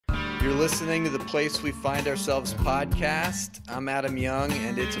listening to the Place We Find Ourselves podcast. I'm Adam Young,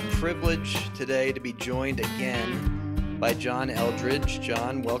 and it's a privilege today to be joined again by John Eldredge.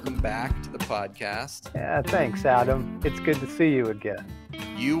 John, welcome back to the podcast. Yeah, thanks, Adam. It's good to see you again.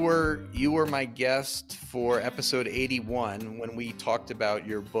 You were my guest for episode 81 when we talked about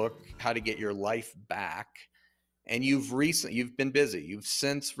your book, How to Get Your Life Back. And you've been busy. You've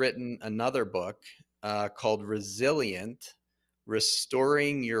since written another book called Resilient: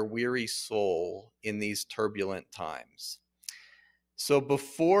 Restoring Your Weary Soul in These Turbulent Times. So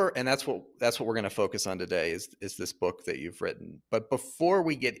that's what we're going to focus on today is this book that you've written. But before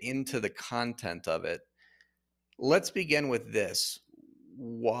we get into the content of it, let's begin with this.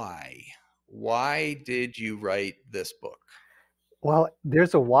 Why did you write this book? Well,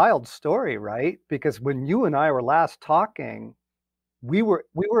 there's a wild story, right? Because when you and I were last talking, we were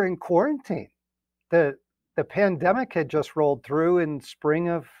in quarantine. The pandemic had just rolled through in spring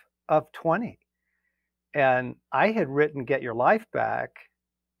of 20. And I had written Get Your Life Back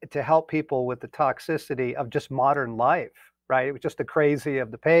to help people with the toxicity of just modern life, right? It was just the crazy of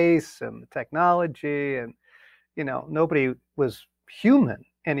the pace and the technology, and nobody was human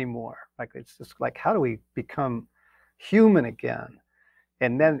anymore. Like, it's just like, how do we become human again?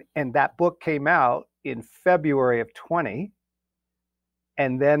 And that book came out in February of 20.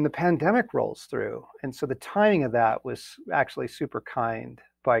 And then the pandemic rolls through. And so the timing of that was actually super kind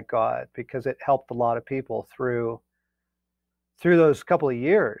by God, because it helped a lot of people through those couple of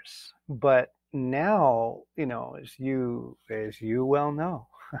years. But now, as you well know,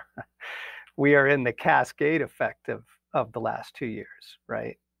 we are in the cascade effect of the last 2 years,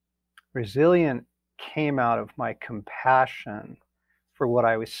 right? Resilient came out of my compassion for what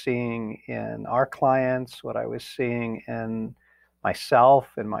I was seeing in our clients, what I was seeing in myself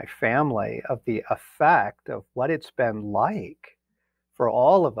and my family, of the effect of what it's been like for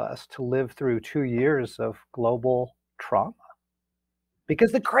all of us to live through 2 years of global trauma.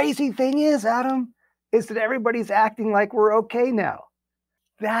 Because the crazy thing is, Adam, is that everybody's acting like we're okay now.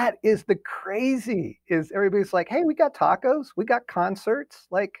 That is the crazy, is everybody's like, hey, we got tacos, we got concerts,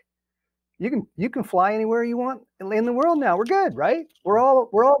 like you can fly anywhere you want in the world now. We're good, right? We're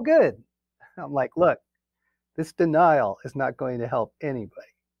all good. I'm like, look, this denial is not going to help anybody.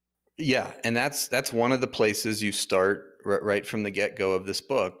 Yeah, and that's one of the places you start right from the get-go of this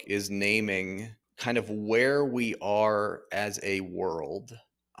book, is naming kind of where we are as a world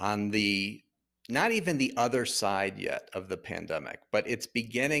on the, not even the other side yet of the pandemic, but it's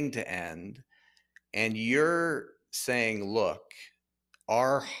beginning to end. And you're saying, look,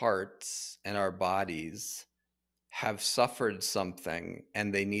 our hearts and our bodies have suffered something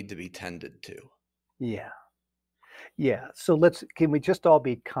and they need to be tended to. Yeah. So can we just all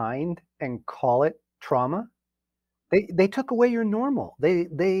be kind and call it trauma? They took away your normal.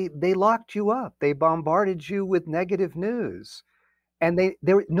 They locked you up. They bombarded you with negative news, and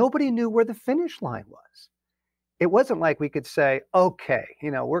nobody knew where the finish line was. It wasn't like we could say, okay,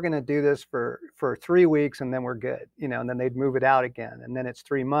 we're going to do this for 3 weeks and then we're good, and then they'd move it out again, and then it's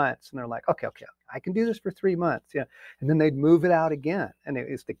 3 months, and they're like, okay, I can do this for 3 months, and then they'd move it out again, and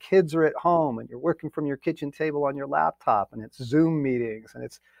it's the kids are at home, and you're working from your kitchen table on your laptop, and it's Zoom meetings, and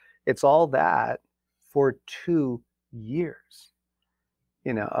it's all that for 2 years,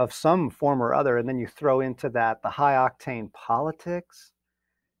 of some form or other, and then you throw into that the high octane politics,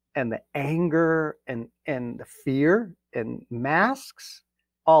 and the anger and the fear and masks,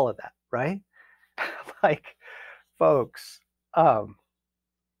 all of that, right? Like, folks,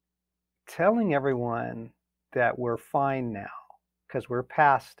 telling everyone that we're fine now because we're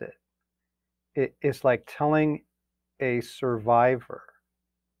past it is like telling a survivor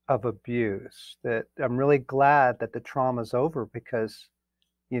of abuse that I'm really glad that the trauma's over, because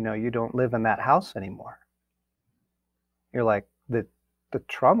you don't live in that house anymore. You're like, the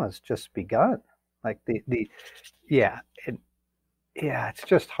trauma's just begun. Like it's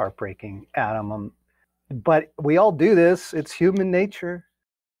just heartbreaking, Adam. But we all do this. It's human nature.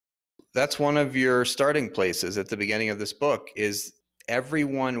 That's one of your starting places at the beginning of this book, is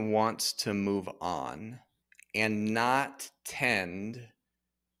everyone wants to move on and not tend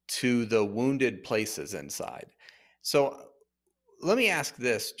to the wounded places inside. So let me ask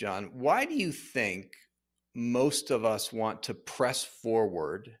this, John. Why do you think most of us want to press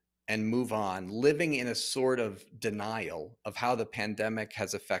forward and move on, living in a sort of denial of how the pandemic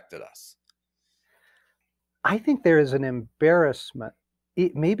has affected us? I think there is an embarrassment,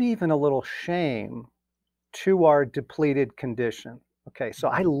 maybe even a little shame, to our depleted condition. Okay, so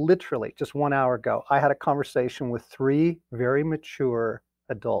I literally, just 1 hour ago, I had a conversation with 3 very mature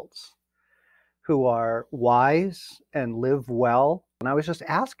adults who are wise and live well. And I was just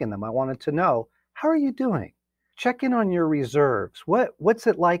asking them, I wanted to know, how are you doing? Check in on your reserves. What's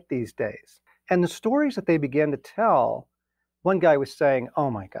it like these days? And the stories that they began to tell, one guy was saying, oh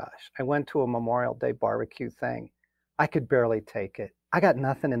my gosh, I went to a Memorial Day barbecue thing. I could barely take it. I got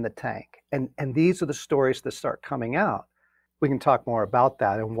nothing in the tank. And these are the stories that start coming out. We can talk more about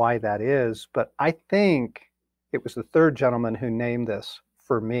that and why that is. But I think it was the third gentleman who named this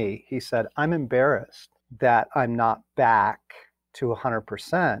for me. He said, I'm embarrassed that I'm not back to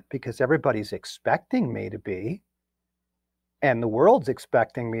 100% because everybody's expecting me to be. And the world's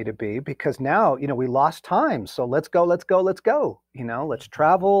expecting me to be, because now, we lost time. So let's go. Let's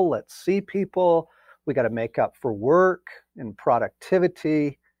travel, let's see people. We got to make up for work and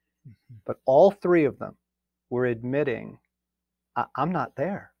productivity. But all three of them were admitting, I'm not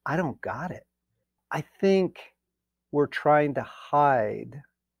there. I don't got it. I think we're trying to hide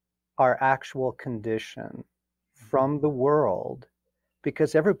our actual condition from the world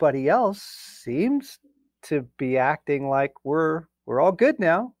because everybody else seems to be acting like we're all good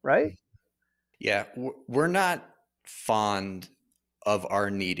now, right? Yeah, we're not fond of our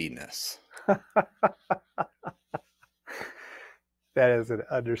neediness. That is an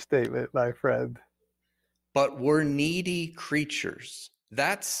understatement, my friend. But we're needy creatures.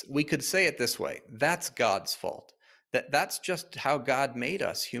 We could say it this way, that's God's fault. That's just how God made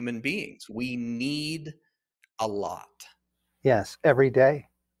us human beings. We need a lot. Yes, every day.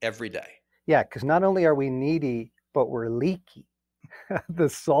 Every day. Yeah, because not only are we needy, but we're leaky. The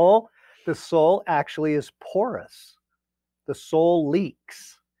soul actually is porous. The soul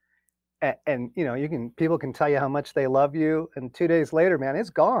leaks. And people can tell you how much they love you, and 2 days later, man, it's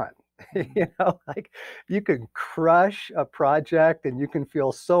gone. Like you can crush a project and you can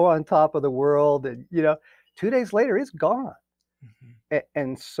feel so on top of the world, and 2 days later it's gone.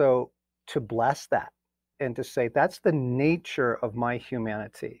 And so to bless that and to say that's the nature of my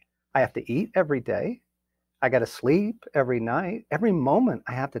humanity. I have to eat every day. I got to sleep every night. Every moment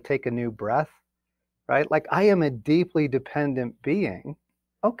I have to take a new breath, right? Like I am a deeply dependent being.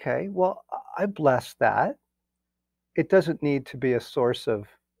 Okay, well, I bless that. It doesn't need to be a source of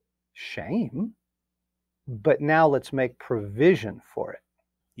shame, but now let's make provision for it.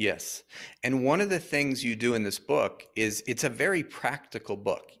 Yes. And one of the things you do in this book is it's a very practical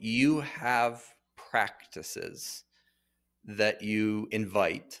book. You have practices that you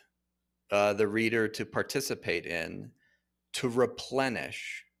invite the reader to participate in to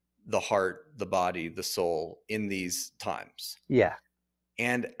replenish the heart, the body, the soul in these times. Yeah.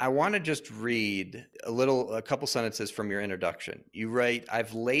 And I want to just read a couple sentences from your introduction. You write,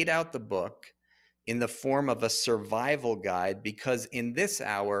 I've laid out the book in the form of a survival guide because in this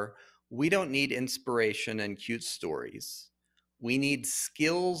hour, we don't need inspiration and cute stories. We need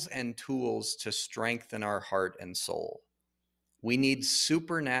skills and tools to strengthen our heart and soul. We need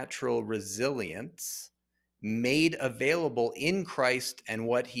supernatural resilience made available in Christ and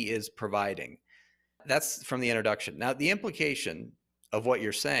what he is providing. That's from the introduction. Now, the implication of what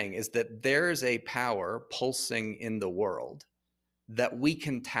you're saying is that there's a power pulsing in the world that we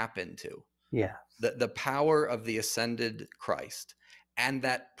can tap into. Yeah. The power of the ascended Christ, and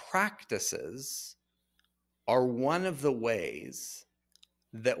that practices are one of the ways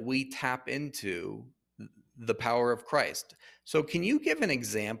that we tap into the power of Christ. So can you give an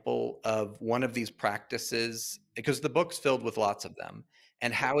example of one of these practices, because the book's filled with lots of them,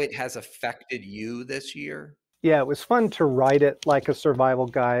 and how it has affected you this year? Yeah, it was fun to write it like a survival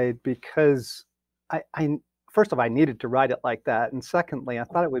guide because I first of all, I needed to write it like that. And secondly, I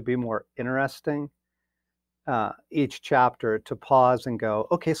thought it would be more interesting each chapter to pause and go,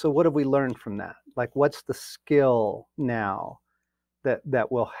 okay, so what have we learned from that? Like, what's the skill now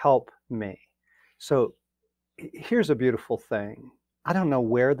that will help me? So here's a beautiful thing. I don't know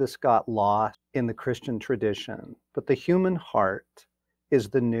where this got lost in the Christian tradition, but the human heart is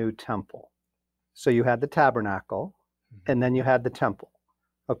the new temple. So you had the tabernacle, and then you had the temple,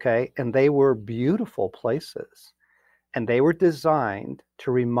 okay? And they were beautiful places, and they were designed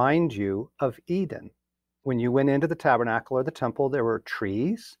to remind you of Eden. When you went into the tabernacle or the temple, there were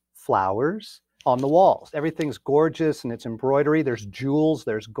trees, flowers on the walls. Everything's gorgeous, and it's embroidery. There's jewels,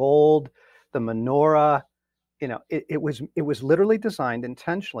 there's gold, the menorah. It was literally designed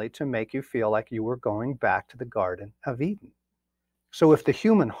intentionally to make you feel like you were going back to the Garden of Eden. So if the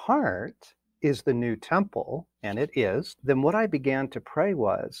human heart is the new temple, and it is, then what I began to pray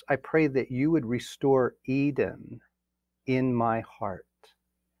was, I pray that you would restore Eden in my heart.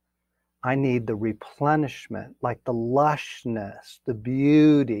 I need the replenishment, like the lushness, the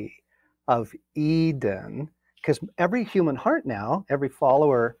beauty of Eden, because every human heart now, every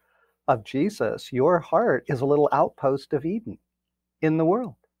follower of Jesus, your heart is a little outpost of Eden in the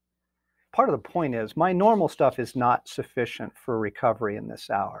world. Part of the point is my normal stuff is not sufficient for recovery in this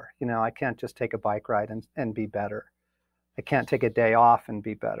hour. I can't just take a bike ride and be better. I can't take a day off and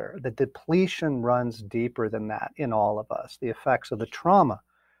be better. The depletion runs deeper than that in all of us. The effects of the trauma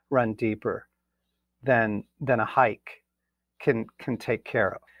run deeper than a hike can take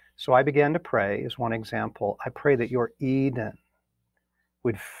care of. So I began to pray, as one example. I pray that your Eden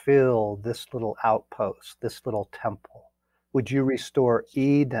would fill this little outpost, this little temple. Would you restore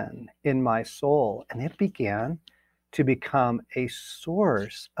Eden in my soul? And it began to become a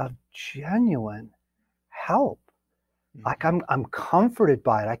source of genuine help. Like I'm comforted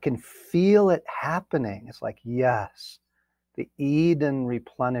by it. I can feel it happening. It's like, yes, the Eden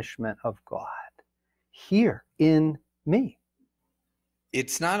replenishment of God here in me.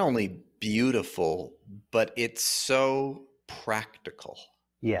 It's not only beautiful, but it's so practical.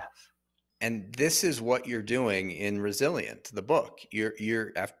 Yes. And this is what you're doing in Resilient, the book.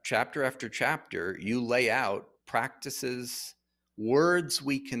 You're chapter after chapter, you lay out practices, words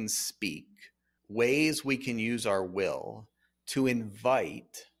we can speak, ways we can use our will to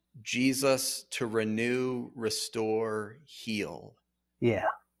invite Jesus to renew, restore, heal. Yeah.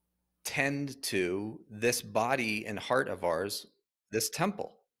 Tend to this body and heart of ours, this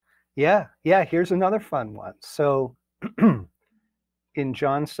temple. Yeah. Here's another fun one. So in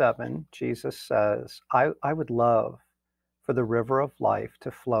John 7, Jesus says, I would love for the river of life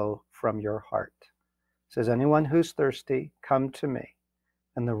to flow from your heart. He says, anyone who's thirsty, come to me,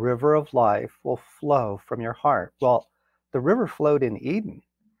 and the river of life will flow from your heart. Well, the river flowed in Eden.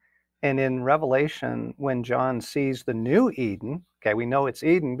 And in Revelation, when John sees the new Eden, okay, we know it's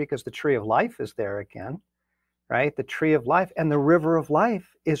Eden because the tree of life is there again, right? The tree of life and the river of life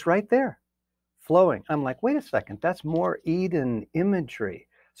is right there flowing. I'm like, wait a second, that's more Eden imagery.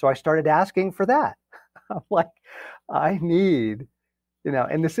 So I started asking for that. I'm like, I need,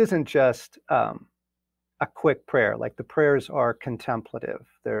 and this isn't just a quick prayer. Like the prayers are contemplative.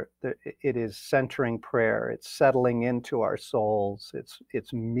 It is centering prayer. It's settling into our souls.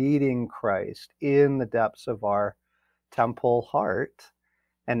 It's meeting Christ in the depths of our temple heart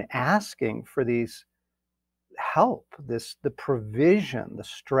and asking for these help, the provision, the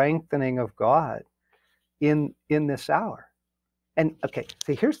strengthening of God in this hour. And okay,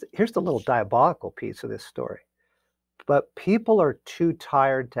 see, here's the little diabolical piece of this story. But people are too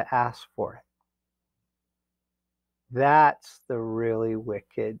tired to ask for it. That's the really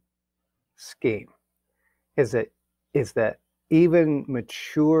wicked scheme. Is that even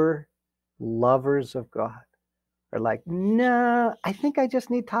mature lovers of God are like, no, I think I just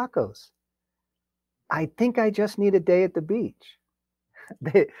need tacos. I think I just need a day at the beach.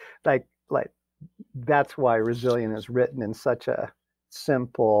 like that's why Resilient is written in such a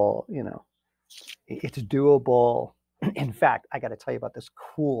simple, it's doable. In fact, I got to tell you about this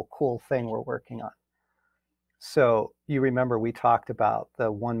cool thing we're working on. So you remember we talked about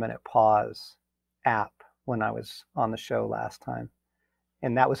the 1 minute pause app when I was on the show last time.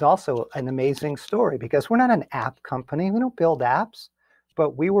 And that was also an amazing story because we're not an app company. We don't build apps,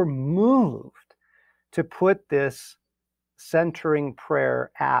 but we were moved to put this centering prayer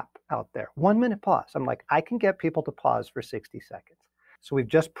app out there. 1 minute pause. I'm like, I can get people to pause for 60 seconds. So we've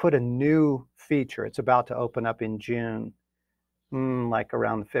just put a new feature. It's about to open up in June, like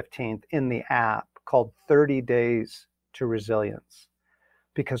around the 15th in the app called 30 Days to Resilience.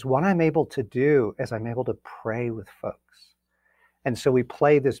 Because what I'm able to do is I'm able to pray with folks. And so we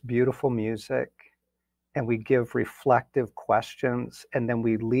play this beautiful music and we give reflective questions. And then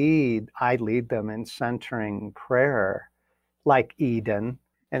I lead them in centering prayer like Eden.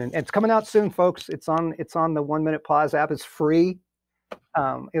 And it's coming out soon, folks. It's on the 1 minute pause app. It's free.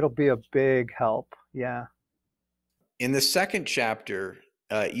 It'll be a big help. Yeah. In the second chapter,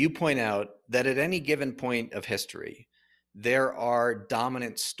 you point out that at any given point of history, there are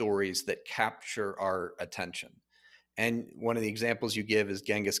dominant stories that capture our attention. And one of the examples you give is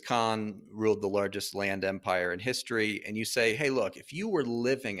Genghis Khan ruled the largest land empire in history. And you say, hey, look, if you were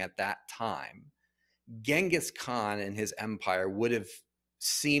living at that time, Genghis Khan and his empire would have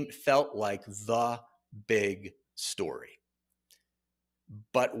felt like the big story.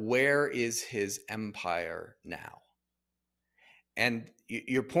 But where is his empire now? And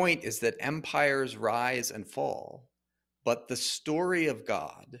your point is that empires rise and fall, but the story of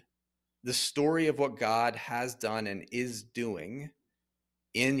God, the story of what God has done and is doing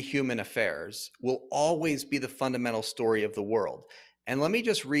in human affairs will always be the fundamental story of the world. And let me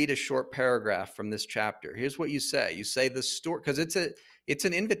just read a short paragraph from this chapter. Here's what you say. You say the story, because it's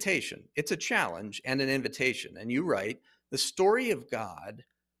an invitation. It's a challenge and an invitation. And you write, the story of God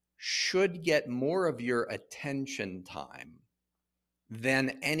should get more of your attention time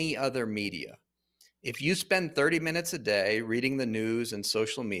than any other media. If you spend 30 minutes a day reading the news and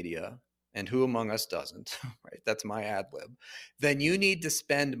social media, and who among us doesn't, right? That's my ad lib. Then you need to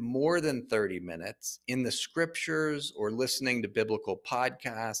spend more than 30 minutes in the scriptures or listening to biblical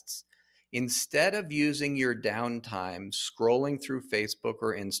podcasts instead of using your downtime scrolling through Facebook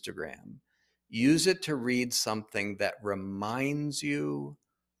or Instagram. Use it to read something that reminds you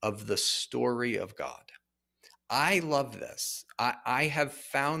of the story of God. I love this. I have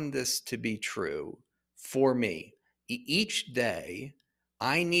found this to be true for me. Each day,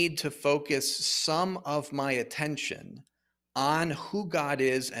 I need to focus some of my attention on who God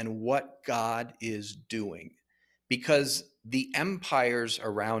is and what God is doing, because the empires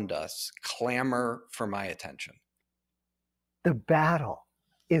around us clamor for my attention. The battle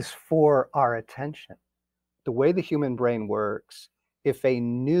is for our attention. The way the human brain works, if a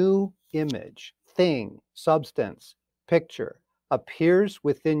new image, thing, substance, picture appears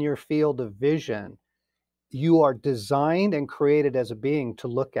within your field of vision, you are designed and created as a being to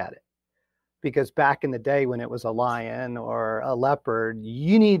look at it. Because back in the day when it was a lion or a leopard,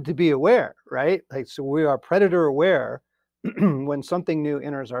 you need to be aware, right? Like, so we are predator aware when something new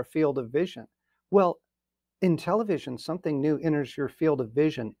enters our field of vision. Well, in television, something new enters your field of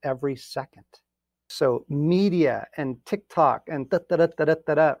vision every second. So media and TikTok and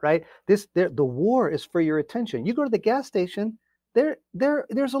right? The war is for your attention. You go to the gas station, there's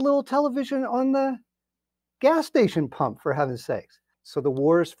a little television on the gas station pump, for heaven's sakes. So the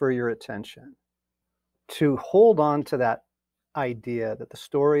war is for your attention. To hold on to that idea that the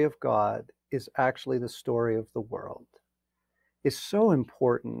story of God is actually the story of the world is so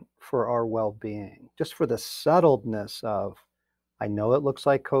important for our well-being, just for the settledness of, I know it looks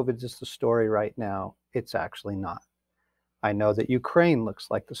like COVID is the story right now. It's actually not. I know that Ukraine looks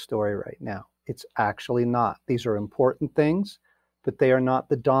like the story right now. It's actually not. These are important things, but they are not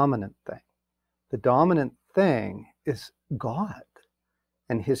the dominant thing. The dominant thing is God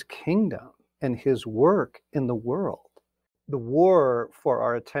and his kingdom and his work in the world. The war for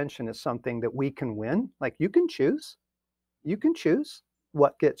our attention is something that we can win. Like, you can choose. You can choose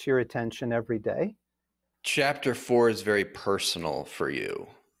what gets your attention every day. Chapter 4 is very personal for you.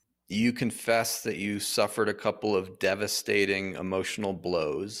 You confess that you suffered a couple of devastating emotional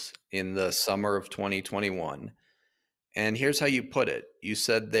blows in the summer of 2021. And here's how you put it. You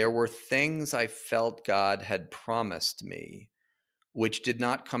said, there were things I felt God had promised me, which did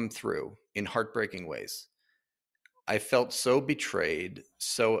not come through in heartbreaking ways. I felt so betrayed,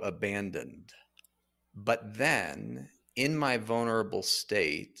 so abandoned. But then, in my vulnerable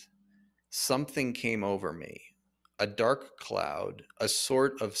state, something came over me, a dark cloud, a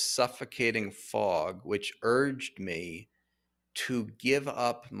sort of suffocating fog, which urged me to give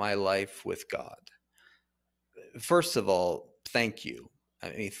up my life with God. First of all, thank you.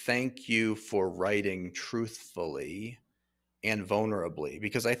 I mean, thank you for writing truthfully and vulnerably,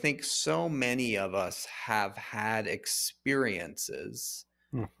 because I think so many of us have had experiences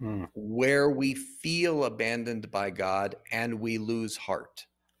where we feel abandoned by God and we lose heart.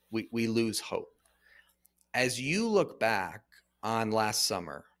 We lose hope. As you look back on last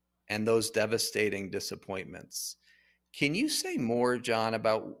summer and those devastating disappointments, can you say more, John,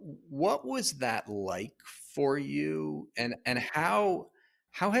 about what was that like for you, and how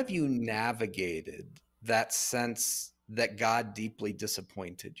have you navigated that sense that God deeply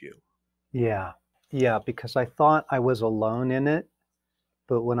disappointed you? Yeah, because I thought I was alone in it.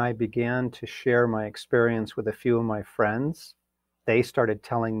 But when I began to share my experience with a few of my friends, they started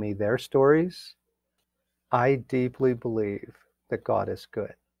telling me their stories. I deeply believe that God is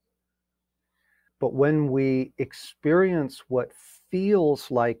good. But when we experience what feels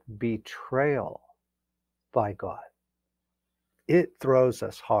like betrayal by God, it throws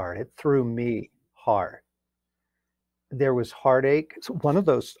us hard. It threw me hard. There was heartache. So one of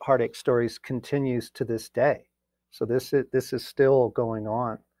those heartache stories continues to this day. So this is still going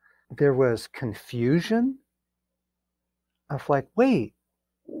on. There was confusion of like, wait,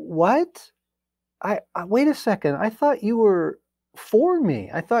 what? I wait a second. I thought you were for me.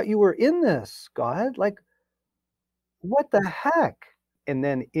 I thought you were in this, God. Like, what the heck? And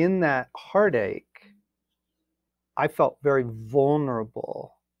then in that heartache, I felt very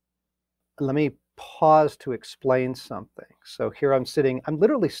vulnerable. Let me pause to explain something. So here I'm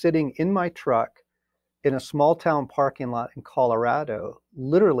literally sitting in my truck in a small town parking lot in Colorado,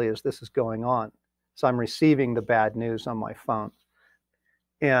 literally as this is going on. So I'm receiving the bad news on my phone.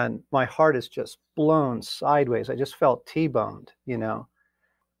 And my heart is just blown sideways. I just felt T-boned, you know.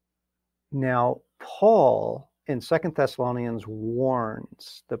 Now, Paul in Second Thessalonians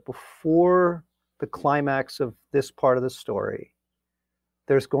warns that before the climax of this part of the story,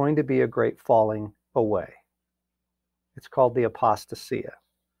 there's going to be a great falling away. It's called the apostasia.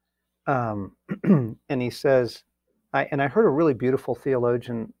 And he says, I heard a really beautiful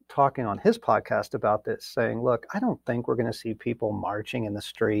theologian talking on his podcast about this, saying, look, I don't think we're going to see people marching in the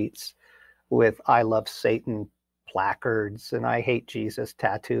streets with I love Satan placards and I hate Jesus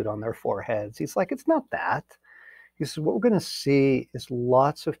tattooed on their foreheads. He's like, it's not that. He says, what we're going to see is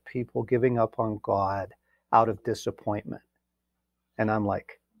lots of people giving up on God out of disappointment. And I'm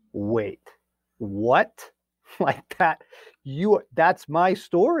like, wait, what? Like that? That's my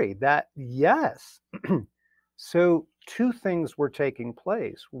story. That, yes. So two things were taking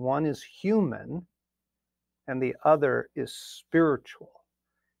place. One is human and the other is spiritual.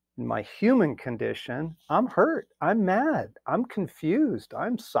 In my human condition, I'm hurt, I'm mad, I'm confused,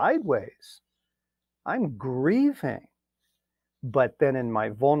 I'm sideways, I'm grieving. But then in my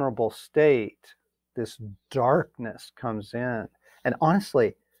vulnerable state, this darkness comes in. And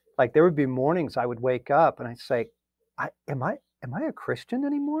honestly, like there would be mornings I would wake up and I'd say, am I a Christian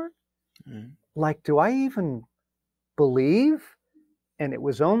anymore? Mm-hmm. Like, do I even believe? And it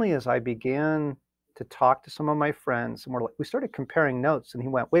was only as I began to talk to some of my friends and we started comparing notes, and he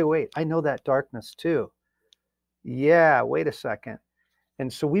went, wait, I know that darkness too. Yeah, wait a second.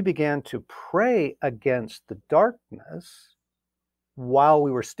 And so we began to pray against the darkness while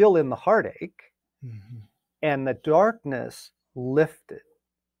we were still in the heartache. Mm-hmm. And the darkness lifted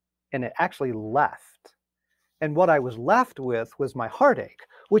and it actually left. And what I was left with was my heartache,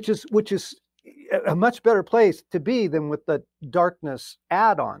 which is a much better place to be than with the darkness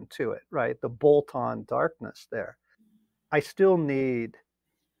add-on to it, right? The bolt-on darkness there. I still need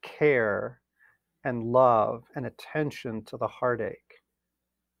care and love and attention to the heartache,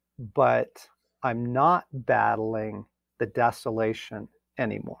 but I'm not battling the desolation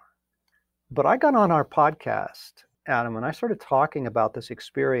anymore. But I got on our podcast, Adam, and I started talking about this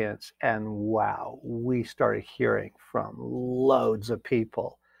experience, and wow, we started hearing from loads of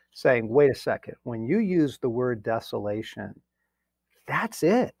people saying, wait a second, when you use the word desolation, that's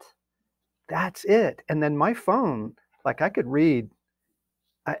it. That's it. And then my phone, like I could read,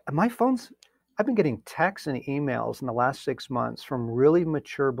 I've been getting texts and emails in the last 6 months from really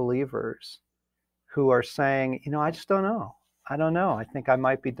mature believers who are saying, I just don't know. I don't know. I think I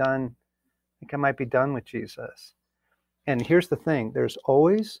might be done. With Jesus. And here's the thing, there's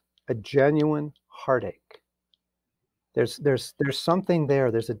always a genuine heartache. There's something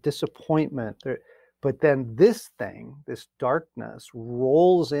there, there's a disappointment there, but then this darkness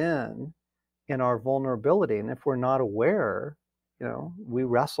rolls in our vulnerability. And if we're not aware, we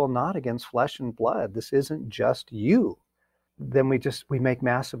wrestle not against flesh and blood. This isn't just you. Then we make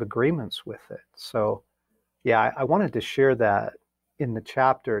massive agreements with it. So yeah, I wanted to share that in the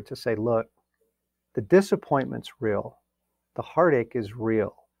chapter to say, look, the disappointment's real. The heartache is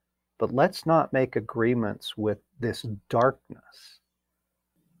real. But let's not make agreements with this darkness.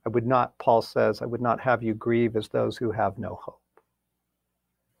 Paul says, I would not have you grieve as those who have no hope.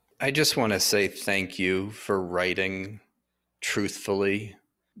 I just want to say thank you for writing truthfully,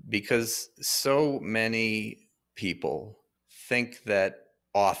 because so many people think that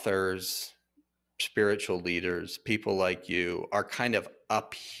authors, spiritual leaders, people like you are kind of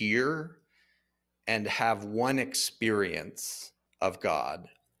up here and have one experience of God,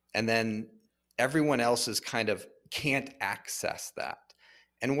 and then everyone else is kind of can't access that.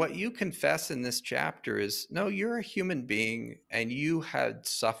 And what you confess in this chapter is, no, you're a human being and you had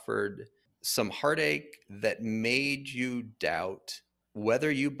suffered some heartache that made you doubt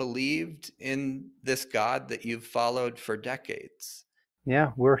whether you believed in this God that you've followed for decades.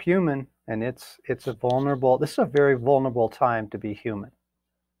 Yeah, we're human, and this is a very vulnerable time to be human.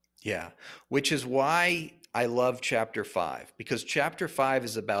 Yeah, which is why I love chapter 5, because chapter 5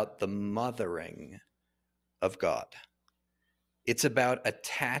 is about the mothering of God. It's about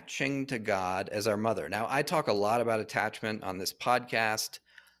attaching to God as our mother. Now, I talk a lot about attachment on this podcast.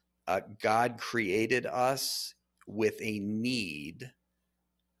 God created us with a need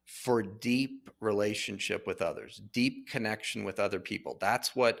for deep relationship with others, deep connection with other people.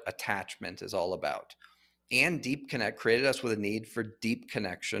 That's what attachment is all about. And created us with a need for deep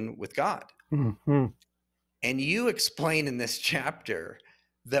connection with God. Mm-hmm. And you explain in this chapter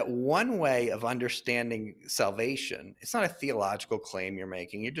that one way of understanding salvation, it's not a theological claim you're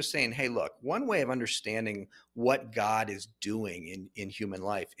making. You're just saying, hey, look, one way of understanding what God is doing in human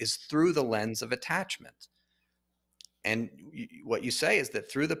life is through the lens of attachment. And what you say is that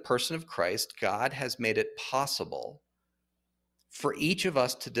through the person of Christ, God has made it possible for each of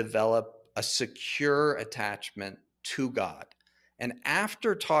us to develop a secure attachment to God. And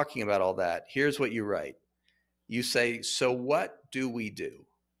after talking about all that, here's what you write. You say, so what do?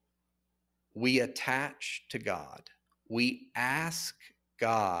 We attach to God. We ask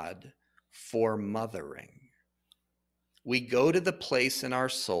God for mothering. We go to the place in our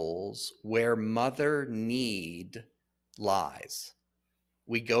souls where mother need lies.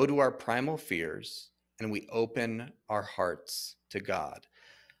 We go to our primal fears and we open our hearts to God.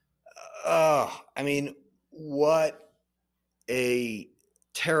 I mean, what a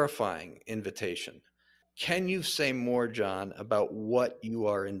terrifying invitation. Can you say more, John, about what you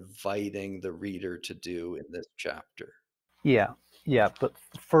are inviting the reader to do in this chapter? Yeah, yeah. But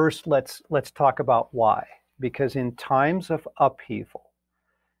first, let's talk about why. Because in times of upheaval,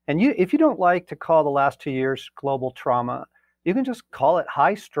 and if you don't like to call the last 2 years global trauma, you can just call it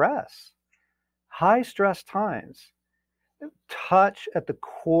high stress. High stress times touch at the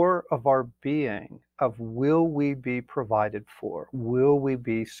core of our being of will we be provided for? Will we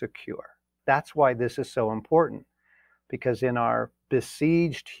be secure? That's why this is so important, because in our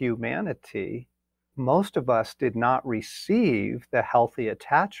besieged humanity, most of us did not receive the healthy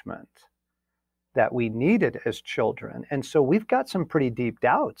attachment that we needed as children. And so we've got some pretty deep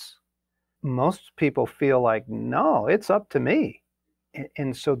doubts. Most people feel like, no, it's up to me.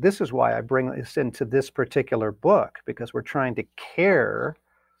 And so this is why I bring this into this particular book, because we're trying to care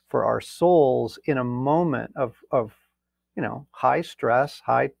for our souls in a moment of high stress,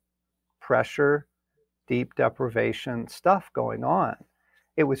 high pressure, deep deprivation stuff going on.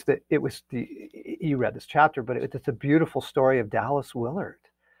 You read this chapter, but it's a beautiful story of Dallas Willard,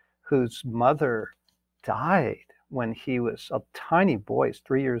 whose mother died when he was a tiny boy, he's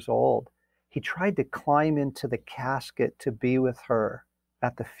 3 years old. He tried to climb into the casket to be with her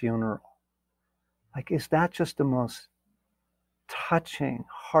at the funeral. Like, is that just the most touching,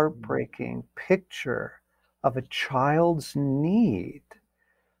 heartbreaking picture of a child's need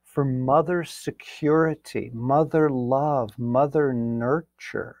for mother security, mother love, mother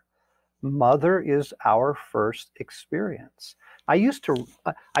nurture? Mother is our first experience. I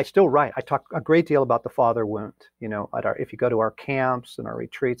still write. I talk a great deal about the father wound. If you go to our camps and our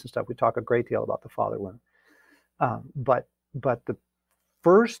retreats and stuff, we talk a great deal about the father wound. But the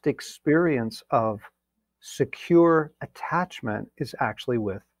first experience of secure attachment is actually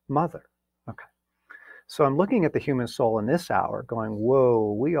with mother. Okay. So I'm looking at the human soul in this hour going,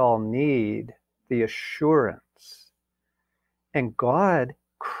 whoa, we all need the assurance. And God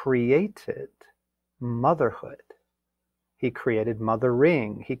created motherhood. He created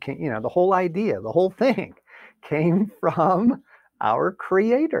mothering. The whole idea, the whole thing came from our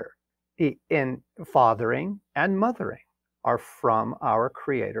Creator. In fathering and mothering are from our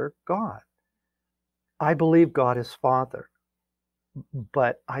Creator, God. I believe God is Father,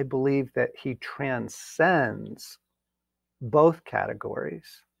 but I believe that He transcends both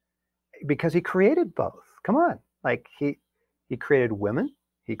categories because He created both. Come on. Like He created women,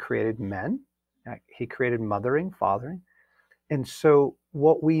 He created men, He created mothering, fathering. And so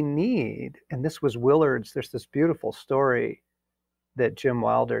what we need, and this was Willard's, there's this beautiful story that Jim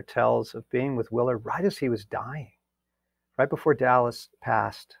Wilder tells of being with Willard right as he was dying, right before Dallas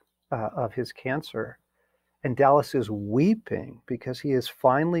passed of his cancer. And Dallas is weeping because he is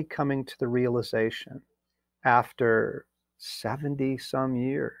finally coming to the realization after 70 some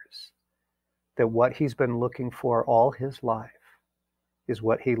years that what he's been looking for all his life is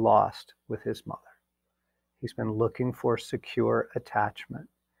what he lost with his mother. He's been looking for secure attachment.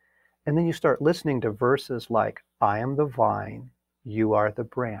 And then you start listening to verses like, I am the vine, you are the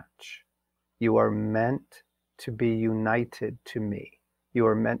branch. You are meant to be united to me. You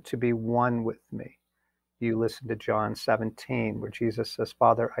are meant to be one with me. You listen to John 17, where Jesus says,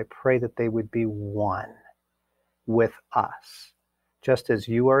 Father, I pray that they would be one with us. Just as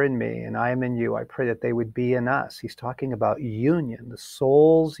you are in me and I am in you, I pray that they would be in us. He's talking about union, the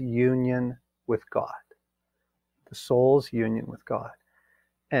soul's union with God. The soul's union with God.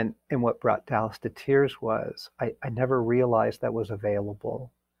 And what brought Dallas to tears was, I never realized that was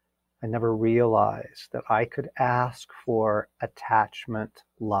available. I never realized that I could ask for attachment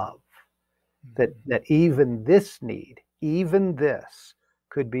love. That even this need, even this,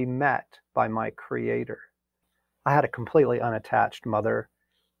 could be met by my Creator. I had a completely unattached mother.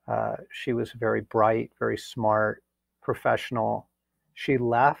 She was very bright, very smart, professional. She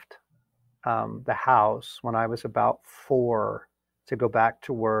left the house when I was about 4 to go back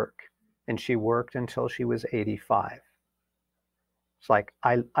to work, and she worked until she was 85. It's like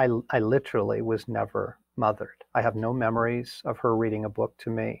I literally was never mothered. I have no memories of her reading a book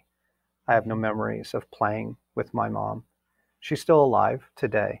to me. I have no memories of playing with my mom. She's still alive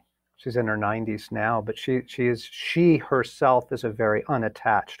today. She's in her 90s now, but she herself is a very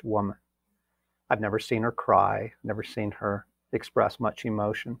unattached woman. I've never seen her cry, never seen her express much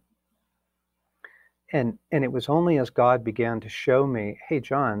emotion. And it was only as God began to show me, hey,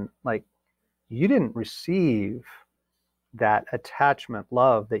 John, like, you didn't receive that attachment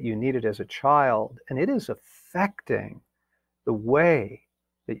love that you needed as a child, and it is affecting the way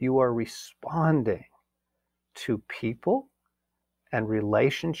that you are responding to people and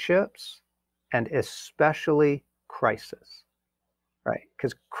relationships, and especially crisis, right?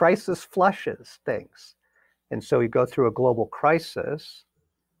 Because crisis flushes things. And so you go through a global crisis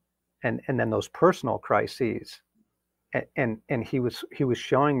and then those personal crises. And he was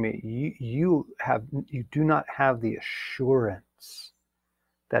showing me, you do not have the assurance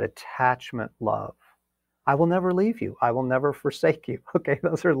that attachment love, I will never leave you, I will never forsake you. Okay,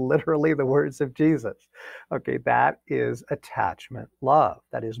 those are literally the words of Jesus. Okay, that is attachment love.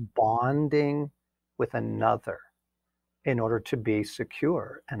 That is bonding with another in order to be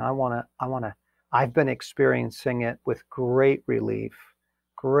secure. And I've been experiencing it with great relief,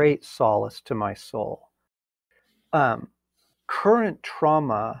 great solace to my soul. Current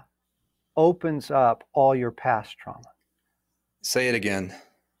trauma opens up all your past trauma. Say it again.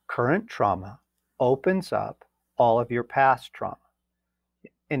 Current trauma opens up all of your past trauma.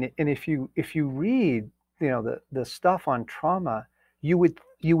 And if you read, the stuff on trauma, you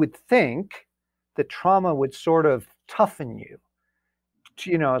would think that trauma would sort of toughen you,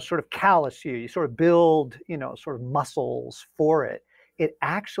 sort of callous you. You sort of build, sort of muscles for it. It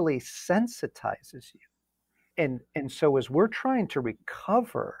actually sensitizes you. And so as we're trying to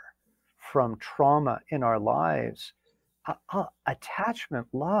recover from trauma in our lives, attachment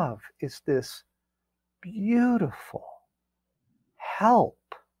love is this beautiful help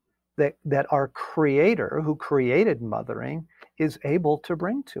that our Creator, who created mothering, is able to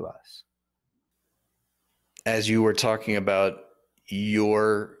bring to us. As you were talking about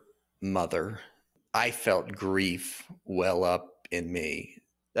your mother, I felt grief well up in me.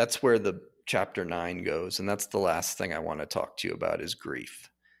 That's where the chapter 9 goes, and that's the last thing I want to talk to you about is grief.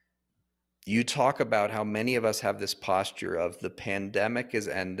 You talk about how many of us have this posture of the pandemic is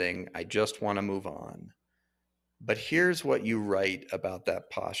ending, I just want to move on. But here's what you write about that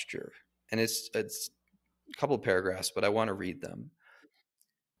posture. And it's a couple of paragraphs, but I want to read them.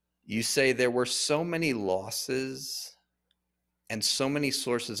 You say there were so many losses and so many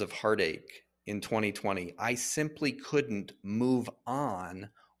sources of heartache in 2020. I simply couldn't move on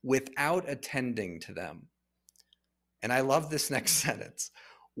without attending to them. And I love this next sentence.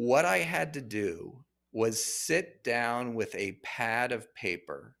 What I had to do was sit down with a pad of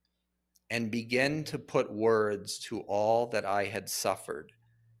paper and begin to put words to all that I had suffered,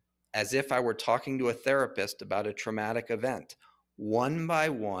 as if I were talking to a therapist about a traumatic event. One by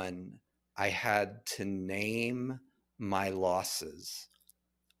one, I had to name my losses.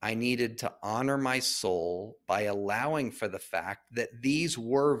 I needed to honor my soul by allowing for the fact that these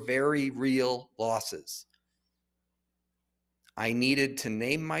were very real losses. I needed to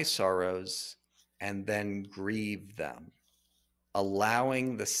name my sorrows and then grieve them,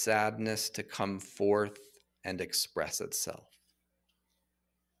 allowing the sadness to come forth and express itself.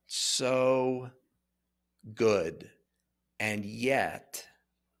 So good, and yet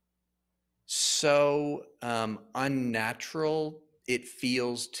so unnatural it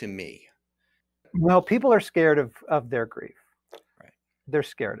feels to me. Well, people are scared of their grief. Right. They're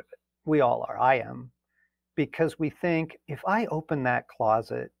scared of it. We all are. I am. Because we think, if I open that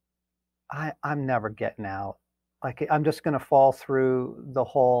closet, I'm never getting out. Like, I'm just going to fall through the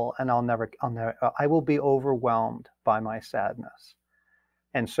hole, and I will be overwhelmed by my sadness.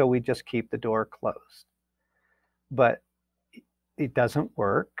 And so we just keep the door closed. But it doesn't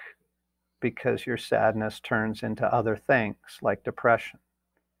work, because your sadness turns into other things like depression,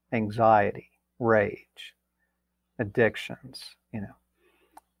 anxiety, rage, addictions,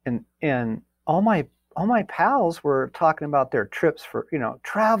 and all my pals were talking about their trips for,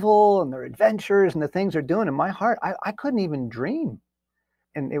 travel and their adventures and the things they're doing. In my heart, I couldn't even dream.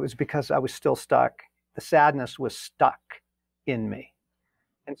 And it was because I was still stuck. The sadness was stuck in me.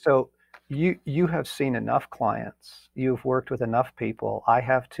 And so you have seen enough clients, you've worked with enough people, I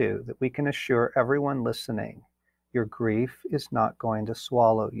have too, that we can assure everyone listening, your grief is not going to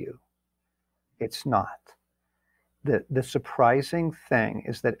swallow you. It's not. The surprising thing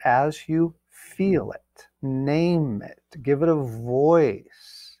is that as you feel it, name it, give it a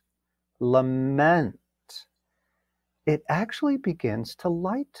voice, lament, it actually begins to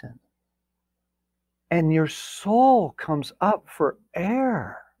lighten. And your soul comes up for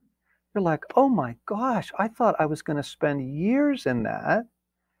air. You're like, oh my gosh, I thought I was going to spend years in that.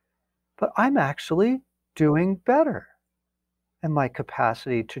 but I'm actually doing better. And my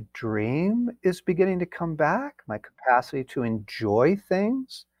capacity to dream is beginning to come back. My capacity to enjoy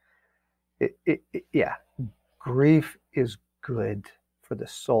things. Yeah, grief is good for the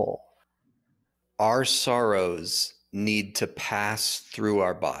soul. Our sorrows need to pass through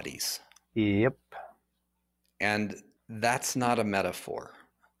our bodies. Yep. And that's not a metaphor.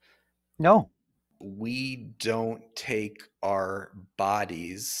 No. We don't take our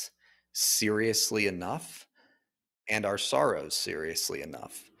bodies seriously enough and our sorrows seriously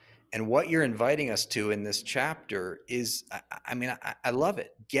enough. And what you're inviting us to in this chapter is, I love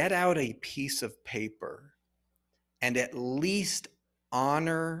it. Get out a piece of paper and at least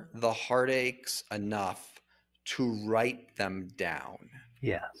honor the heartaches enough to write them down.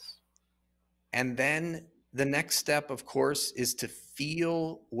 Yes. And then the next step, of course, is to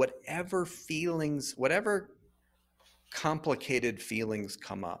feel whatever feelings, whatever complicated feelings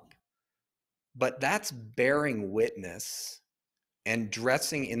come up. But that's bearing witness and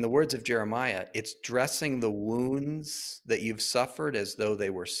dressing, in the words of Jeremiah, it's dressing the wounds that you've suffered as though they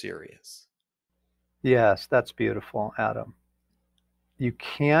were serious. Yes, that's beautiful, Adam. You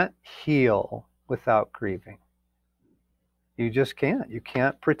can't heal without grieving. You just can't. You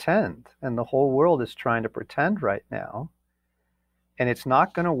can't pretend. And the whole world is trying to pretend right now. And it's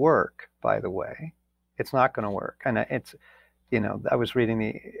not going to work, by the way. It's not going to work. And it's, I was reading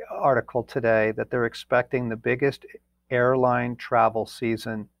the article today that they're expecting the biggest airline travel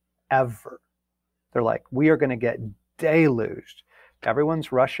season ever. They're like, we are going to get deluged.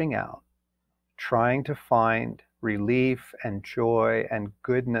 Everyone's rushing out, trying to find relief and joy and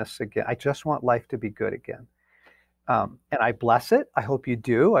goodness again. I just want life to be good again. And I bless it. I hope you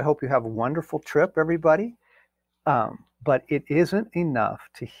do. I hope you have a wonderful trip, everybody. But it isn't enough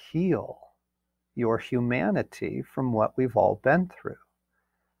to heal your humanity from what we've all been through.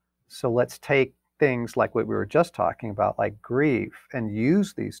 So let's take things like what we were just talking about, like grief, and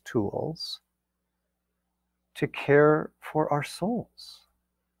use these tools to care for our souls.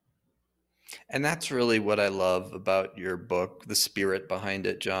 And that's really what I love about your book, the spirit behind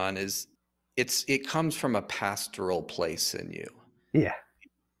it, John, is it comes from a pastoral place in you. Yeah.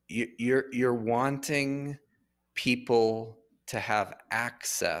 You're wanting people to have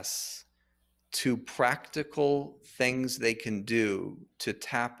access to practical things they can do to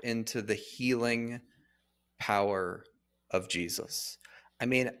tap into the healing power of Jesus. I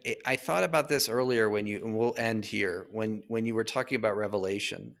mean, I thought about this earlier and we'll end here, when you were talking about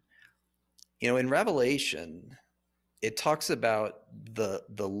Revelation. In Revelation, it talks about the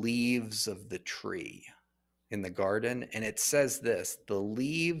leaves of the tree in the garden, and it says this: the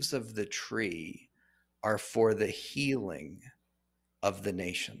leaves of the tree are for the healing of the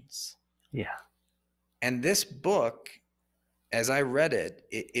nations. Yeah. And this book, as I read it,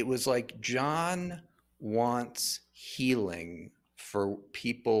 it was like John wants healing for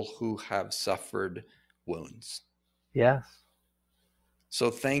people who have suffered wounds. Yes. So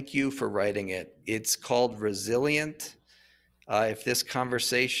thank you for writing it. It's called Resilient. If this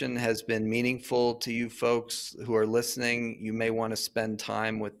conversation has been meaningful to you folks who are listening, you may want to spend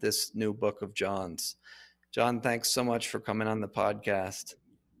time with this new book of John's. John, thanks so much for coming on the podcast.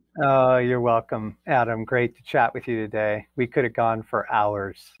 Oh, you're welcome, Adam. Great to chat with you today. We could have gone for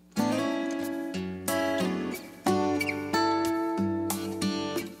hours.